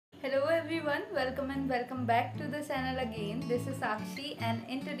Hello everyone, welcome back to the channel again. This is Sakshi and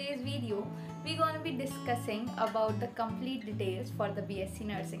in today's video we're going to be discussing about the complete details for the BSc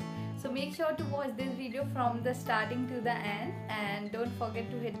Nursing. So make sure to watch this video from the starting to the end and don't forget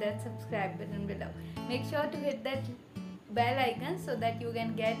to hit that subscribe button below. Make sure to hit that bell icon so that you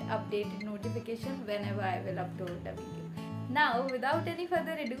can get updated notification whenever I will upload the video. Now, without any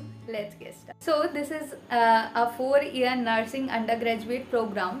further ado, let's get started. So, this is a 4-year nursing undergraduate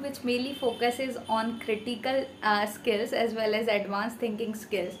program which mainly focuses on critical skills as well as advanced thinking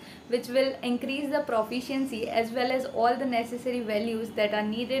skills, which will increase the proficiency as well as all the necessary values that are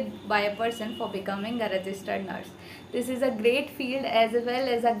needed by a person for becoming a registered nurse. This is a great field as well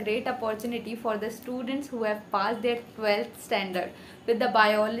as a great opportunity for the students who have passed their 12th standard with the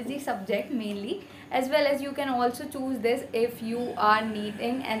biology subject mainly, as well as you can also choose this if you are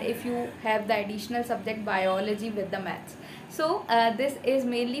needing and if you have the additional subject biology with the maths. So this is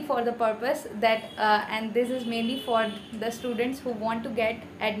mainly for the purpose that and this is mainly for the students who want to get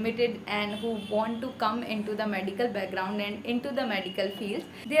admitted and who want to come into the medical background and into the medical fields.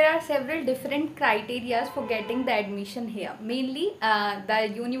 There are several different criteria for getting the admission here. Mainly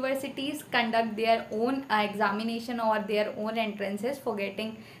the universities conduct their own examination or their own entrances for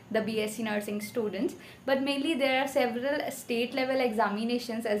getting the BSc Nursing students, but mainly there are several state level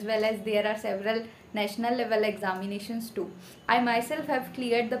examinations as well as there are several national level examinations too. I myself have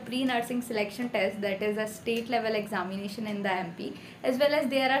cleared the pre-nursing selection test, that is a state level examination in the MP, as well as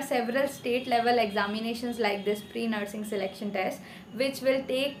there are several state level examinations like this pre-nursing selection test which will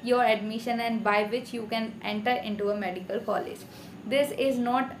take your admission and by which you can enter into a medical college. This is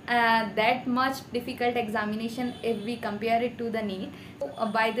not that much difficult examination if we compare it to the NEET.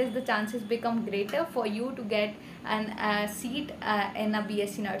 By this the chances become greater for you to get a seat in a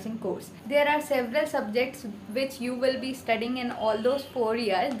BSc Nursing course. There are several subjects which you will be studying in all those 4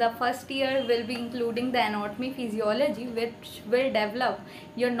 years. The first year will be including the anatomy physiology, which will develop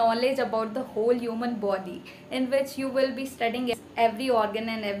your knowledge about the whole human body, in which you will be studying every organ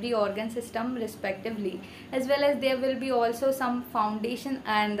and every organ system respectively, as well as there will be also some foundation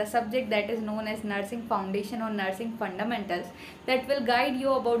and the subject that is known as nursing foundation or nursing fundamentals that will guide you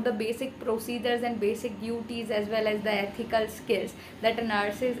about the basic procedures and basic duties as well as the ethical skills that a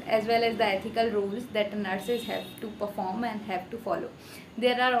nurses as well as the ethical rules that nurses have to perform and have to follow.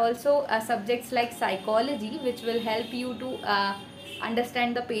 There are also subjects like psychology which will help you to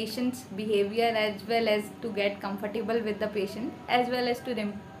understand the patient's behavior as well as to get comfortable with the patient as well as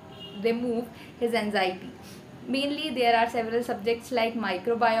to remove his anxiety. Mainly there are several subjects like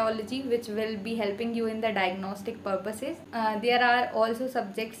microbiology which will be helping you in the diagnostic purposes. There are also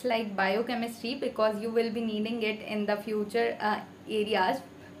subjects like biochemistry because you will be needing it in the future areas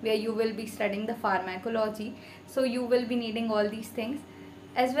where you will be studying the pharmacology. So you will be needing all these things,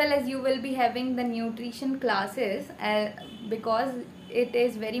 as well as you will be having the nutrition classes because it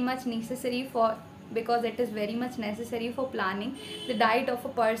is very much necessary for planning the diet of a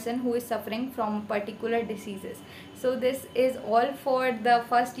person who is suffering from particular diseases. So this is all for the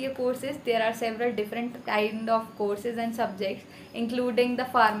first year courses. There are several different kind of courses and subjects including the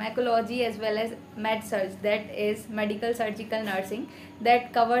pharmacology as well as med-surg, that is medical surgical nursing,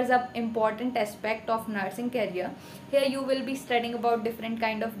 that covers up important aspect of nursing career. Here you will be studying about different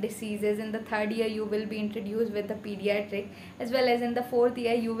kind of diseases. In the third year you will be introduced with the pediatric, as well as in the fourth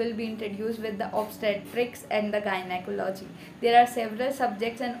year you will be introduced with the obstetrics and the gynecology. There are several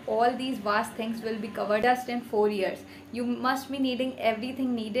subjects and all these vast things will be covered just in 4 years. You must be needing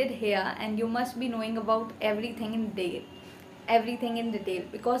everything needed here and you must be knowing about everything in detail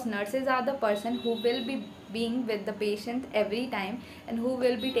because nurses are the person who will be being with the patient every time and who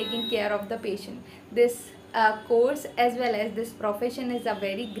will be taking care of the patient. This course as well as this profession is a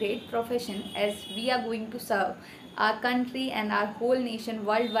very great profession as we are going to serve our country and our whole nation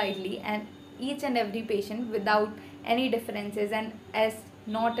worldwidely and each and every patient without any differences and as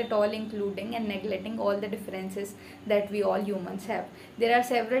not at all including and neglecting all the differences that we all humans have. There are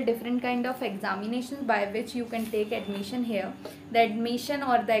several different kind of examinations by which you can take admission here. The admission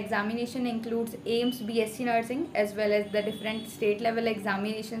or the examination includes AIMS BSc Nursing as well as the different state level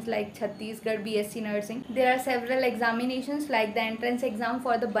examinations like Chhattisgarh BSc Nursing. There are several examinations like the entrance exam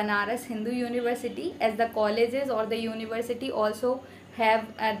for the Banaras Hindu University, as the colleges or the university also have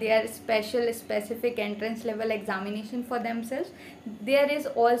their specific entrance level examination for themselves. There is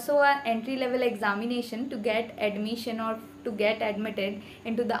also an entry level examination to get admission or to get admitted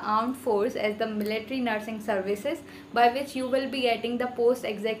into the armed force as the military nursing services, by which you will be getting the post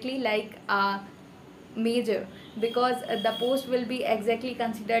exactly like major, because the post will be exactly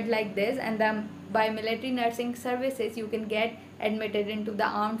considered like this and the by military nursing services, you can get admitted into the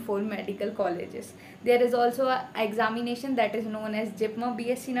armed force medical colleges. There is also an examination that is known as JIPMA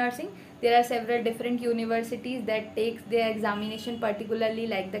BSc Nursing. There are several different universities that takes their examination, particularly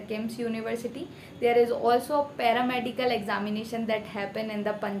like the KIMS University. There is also a paramedical examination that happen in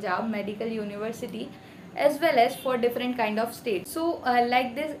the Punjab Medical University, as well as for different kind of states. So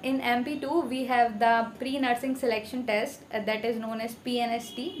like this, in MP2 we have the pre-nursing selection test that is known as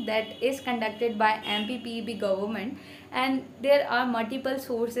PNST, that is conducted by MPPEB government, and there are multiple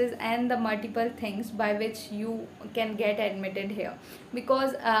sources and the multiple things by which you can get admitted here,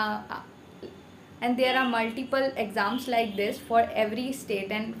 because and there are multiple exams like this for every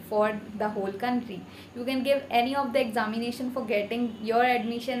state and for the whole country. You can give any of the examination for getting your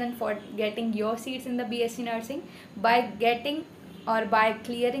admission and for getting your seats in the BSc Nursing. By getting or by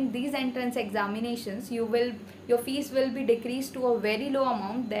clearing these entrance examinations, your fees will be decreased to a very low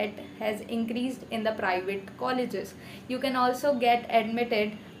amount that has increased in the private colleges. You can also get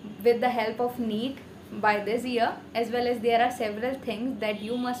admitted with the help of NEET by this year, as well as there are several things that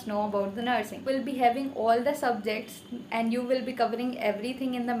you must know about the nursing. You will be having all the subjects and you will be covering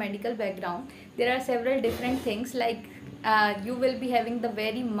everything in the medical background. There are several different things like you will be having the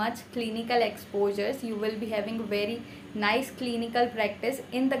very much clinical exposures. You will be having very nice clinical practice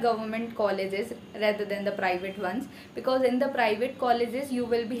in the government colleges rather than the private ones, because in the private colleges you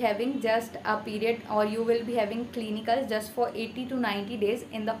will be having just a period, or you will be having clinicals just for 80 to 90 days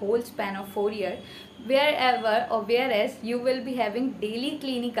in the whole span of 4 years, whereas you will be having daily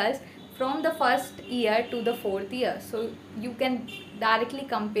clinicals from the first year to the 4th year. So you can directly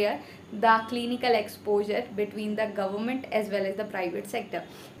compare the clinical exposure between the government as well as the private sector.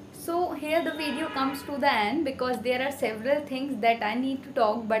 So here the video comes to the end, because there are several things that I need to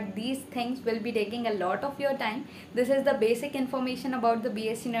talk, but these things will be taking a lot of your time. This is the basic information about the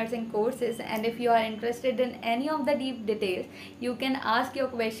BSc Nursing courses, and if you are interested in any of the deep details, you can ask your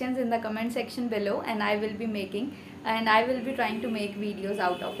questions in the comment section below, and I will be trying to make videos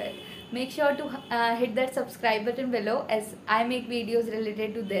out of it. Make sure to hit that subscribe button below, as I make videos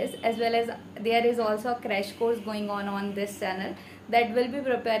related to this, as well as there is also a crash course going on this channel that will be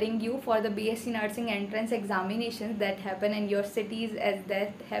preparing you for the BSc Nursing entrance examinations that happen in your cities as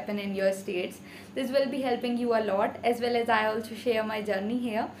that happen in your states. This will be helping you a lot, as well as I also share my journey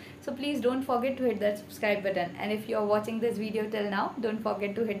here. So please don't forget to hit that subscribe button, and if you are watching this video till now, don't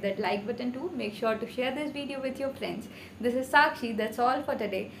forget to hit that like button too. Make sure to share this video with your friends. This is Sakshi. That's all for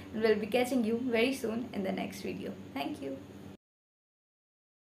today, and we'll be catching you very soon in the next video. Thank you.